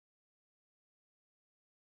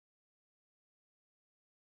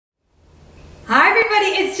Hi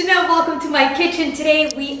everybody, it's Jeanette. Welcome to my kitchen. Today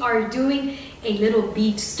we are doing a little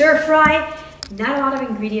beef stir fry. Not a lot of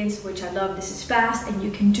ingredients, which I love. This is fast and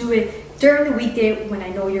you can do it during the weekday when I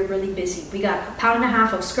know you're really busy. We got 1.5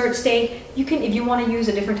 pounds of skirt steak. You can, if you want to use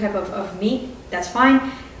a different type of meat, that's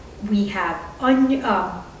fine. We have onion,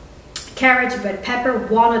 carrots, red pepper,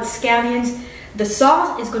 walnuts, scallions. The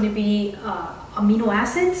sauce is going to be amino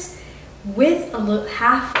acids with a little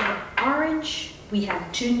half of an orange. We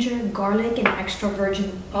have ginger, garlic, and extra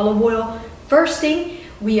virgin olive oil. First thing,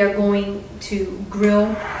 we are going to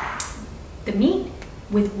grill the meat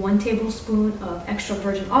with 1 tablespoon of extra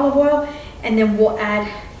virgin olive oil, and then we'll add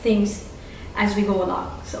things as we go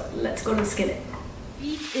along. So let's go to the skillet.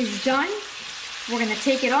 Beef is done. We're gonna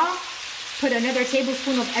take it off, put another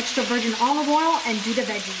tablespoon of extra virgin olive oil, and do the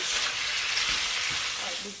veggies. All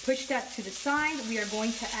right, we push that to the side. We are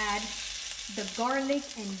going to add the garlic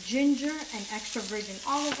and ginger and extra virgin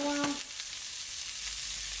olive oil.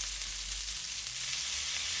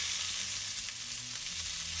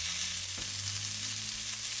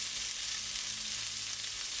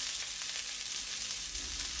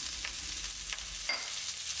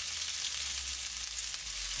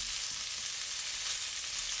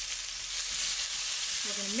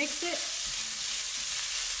 We're going to mix it.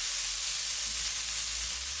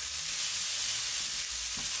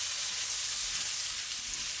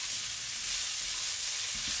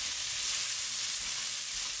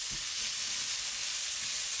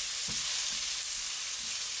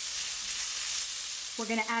 We're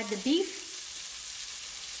going to add the beef.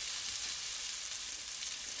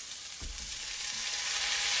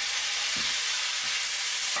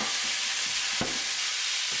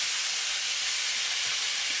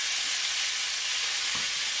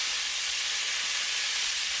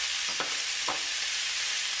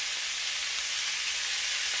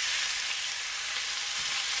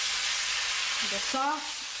 The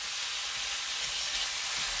sauce.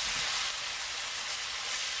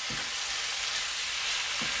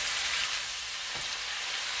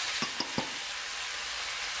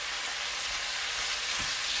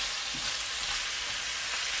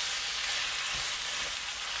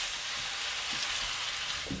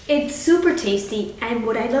 It's super tasty, and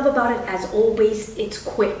what I love about it, as always, it's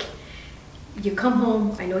quick. You come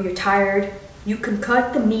home, I know you're tired, you can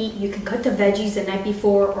cut the meat, you can cut the veggies the night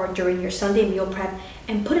before or during your Sunday meal prep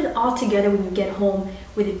and put it all together when you get home.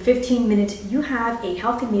 Within 15 minutes, you have a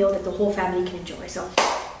healthy meal that the whole family can enjoy. So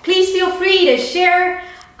please feel free to share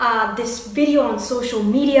this video on social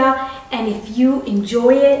media, and if you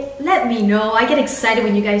enjoy it, let me know. I get excited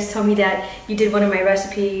when you guys tell me that you did one of my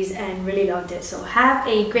recipes and really loved it. So have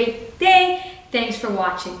a great day. Thanks for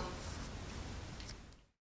watching.